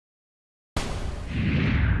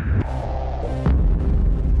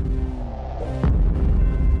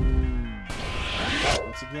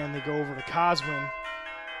Again, they go over to Coswin.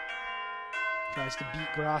 Tries to beat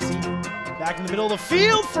Grassi. Back in the middle of the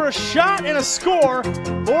field for a shot and a score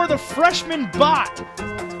for the freshman Bott.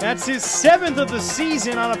 That's his 7th of the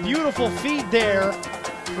season on a beautiful feed there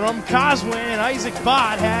from Coswin, and Isaac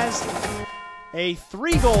Bott has a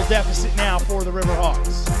 3-goal deficit now for the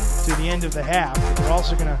Riverhawks to the end of the half. But they're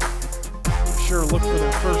also going to, I'm sure, look for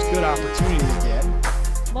their first good opportunity to get.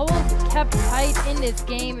 Lowell's kept tight in this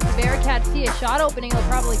game. If the Bearcats see a shot opening, they'll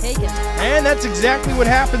probably take it. And that's exactly what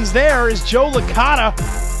happens there as Joe Licata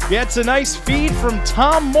gets a nice feed from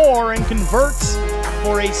Tom Moore and converts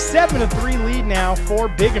for a 7-3 lead now for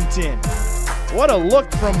Binghamton. What a look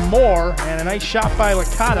from Moore, and a nice shot by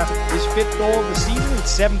Licata. His 5th goal of the season.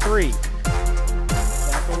 It's 7-3.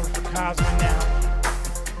 Back over for Cosman now.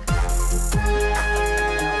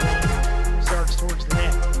 Starts towards the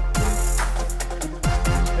net.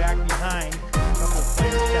 Back behind. A couple of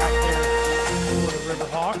players back there for the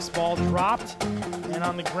Riverhawks. Ball dropped and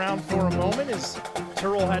on the ground for a moment as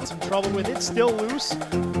Turrell had some trouble with it. Still loose.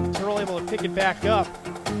 Turrell able to pick it back up.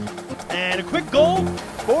 And a quick goal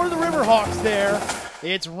for the Riverhawks there.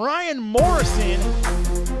 It's Ryan Morrison.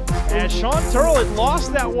 As Sean Turrell had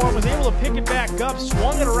lost that one, was able to pick it back up,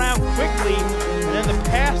 swung it around quickly, and then the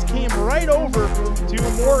pass came right over to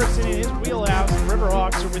Morrison in his wheelhouse. The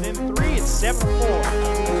Riverhawks are within 3. It's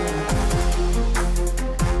 7-4.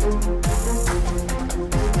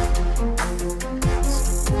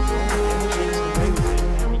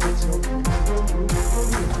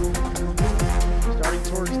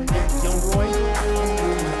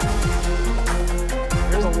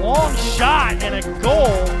 Long shot and a goal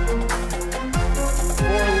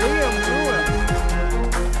for Liam Lewin.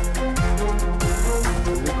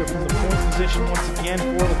 Luka from the point position once again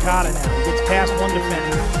for Licata now. He gets past one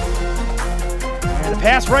defender. And a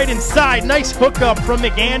pass right inside. Nice hookup from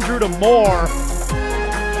McAndrew to Moore.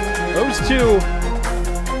 Those two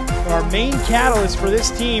are main catalysts for this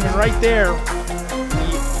team, and right there,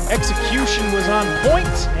 the execution was on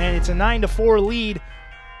point, and it's a 9-4 lead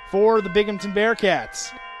for the Binghamton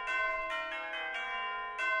Bearcats.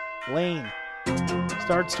 Lane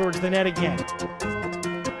starts towards the net again.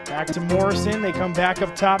 Back to Morrison. They come back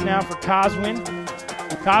up top now for Coswin.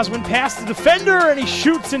 Coswin past the defender, and he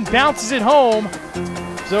shoots and bounces it home.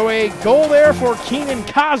 So a goal there for Keenan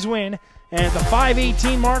Coswin. And at the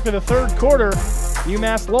 5:18 mark of the 3rd quarter,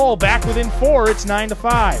 UMass Lowell back within 4. It's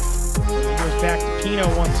 9-5. He goes back to Pino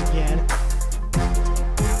once again.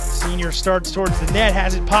 Senior starts towards the net,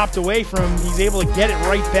 has it popped away from him. He's able to get it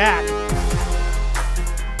right back.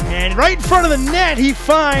 And right in front of the net, he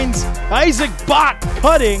finds Isaac Bott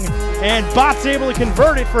cutting, and Bott's able to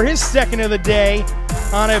convert it for his 2nd of the day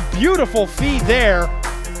on a beautiful feed there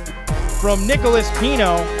from Nicholas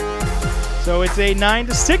Pino. So it's a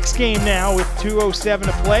 9-6 game now with 2:07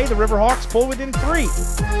 to play. The Riverhawks pull within 3.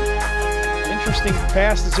 Interesting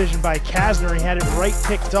pass decision by Kasner. He had it right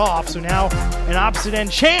picked off, so now an opposite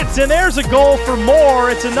end chance, and there's a goal for Moore.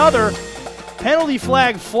 It's another penalty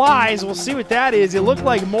flag flies. We'll see what that is. It looked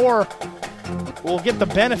like Moore will get the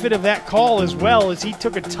benefit of that call as well, as he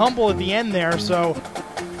took a tumble at the end there. So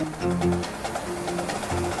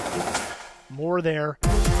Moore there.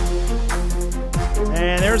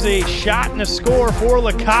 And there's a shot and a score for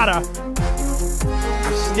Licata.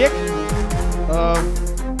 The stick of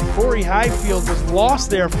Corey Highfield was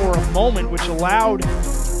lost there for a moment, which allowed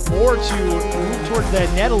Moore to move towards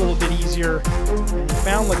that net a little bit easier. And he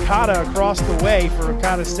found Licata across the way for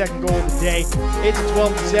Licata's 2nd goal of the day. It's a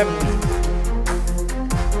 12-7 lead.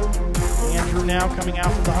 Andrew now coming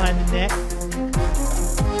out from behind the net.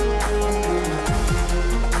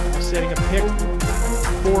 Setting a pick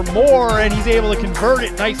for Moore, and he's able to convert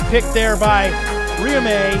it. Nice pick there by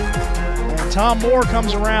Riame. And Tom Moore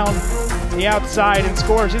comes around the outside and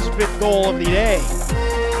scores his 5th goal of the day.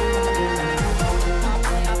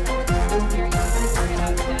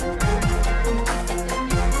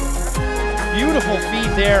 Beautiful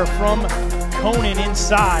feed there from Conan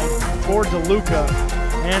inside for DeLuca,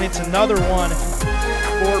 and it's another one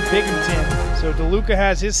for Binghamton. So DeLuca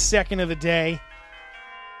has his 2nd of the day,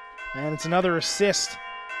 and it's another assist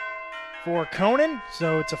for Conan.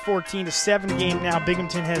 So it's a 14-7 game now.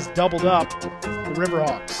 Binghamton has doubled up the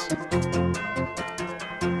Riverhawks.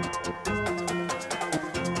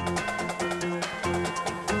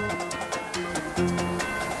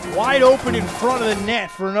 Wide open in front of the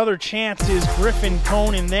net for another chance is Griffin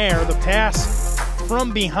Conan there. The pass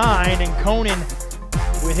from behind, and Conan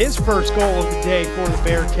with his 1st goal of the day for the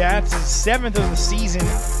Bearcats, his 7th of the season,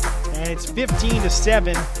 and it's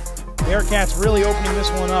 15-7. Bearcats really opening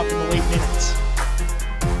this one up in the late minutes.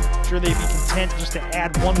 sure they'd be content just to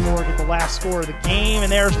add one more, get the last score of the game.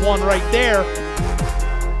 And there's one right there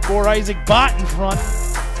for Isaac Bott in front.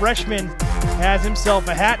 Freshman has himself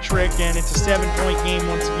a hat trick, and it's a 7-point game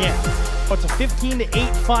once again. It's a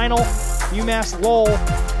 15-8 final. UMass Lowell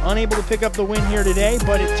unable to pick up the win here today,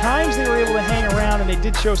 but at times they were able to hang around, and they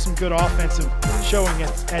did show some good offensive showing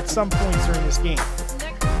at some points during this game.